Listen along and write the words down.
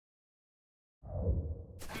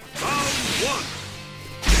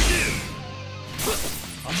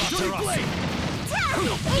blade!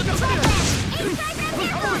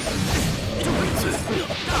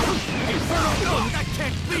 Inferno! That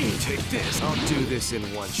can't be! Take this. I'll do this in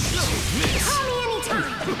one shot. Take this. Call me anytime.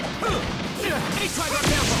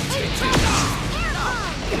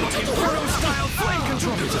 Inferno style flame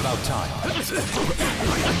control! It's about time.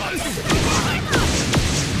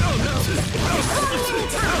 Oh no!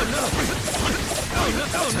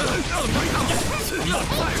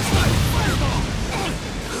 Fireball!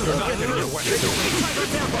 You're not getting your way.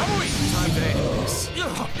 Time to end this.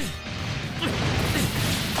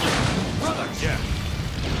 Brother! Yeah.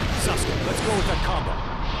 Sasuke, let's go with that combo.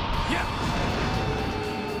 Yeah!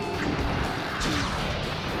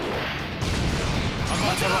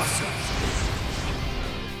 Amaterasu.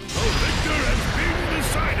 The victor has been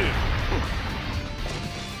decided.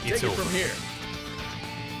 It's Take it over. from here.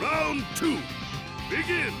 Round 2.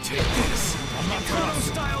 Begin. Take this. Inferno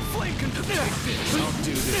style flame control! Take this. I'll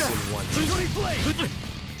do this in one shot. Three blade!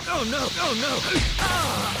 Oh no! Oh no!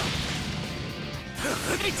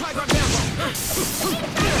 Trigon Gamble!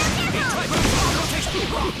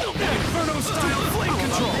 Inferno style flame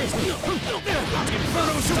control!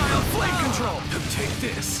 Inferno style flame control! Take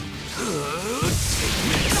this.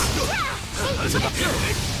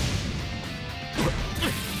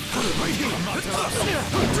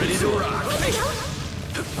 Ready to rock!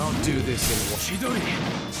 I'll do this in one. Chidori!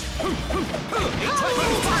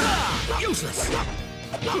 Useless!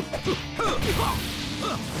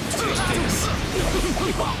 Take this.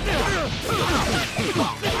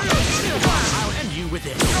 I'll end you with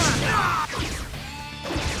this!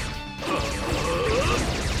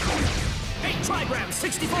 Hey, Trigram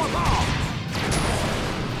 64 ball!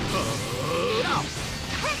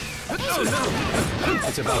 Oh no!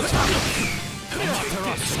 It's about time. I'll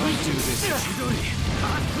do this.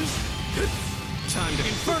 Time to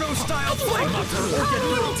Inferno style flame!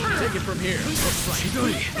 Take it from here.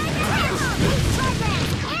 Chidori!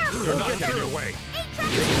 You're not getting your way.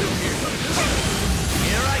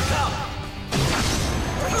 Here I come!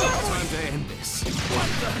 Time to end this.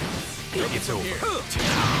 It's over.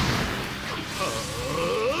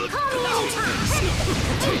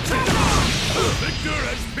 The victor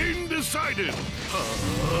has been decided.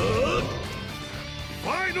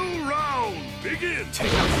 Final round. Begin.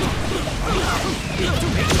 Take this.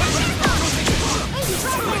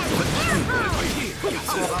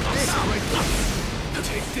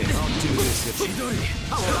 I'll do this if Chidori.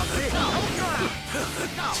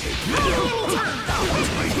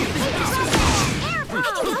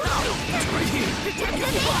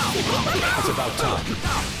 It's about time.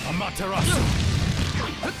 Amaterasu.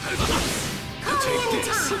 Take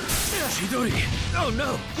this. Chidori! Oh no!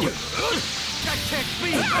 That can't be!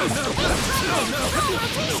 Oh no! Oh no!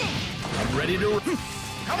 I'm ready to...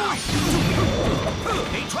 Come on!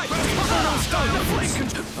 Hey, try to style flame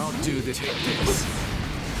control! I'll do this. Take this.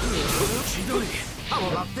 Chidori! How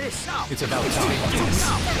about this? Now! It's about time.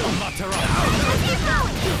 Amaterasu.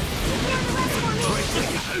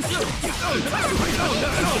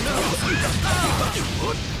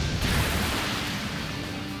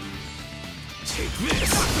 Take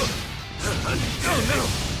this. Oh no!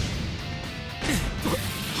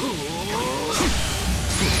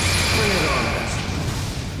 Bring it on.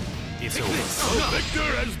 It's over. The victor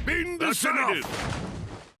has been decided.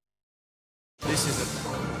 This is a...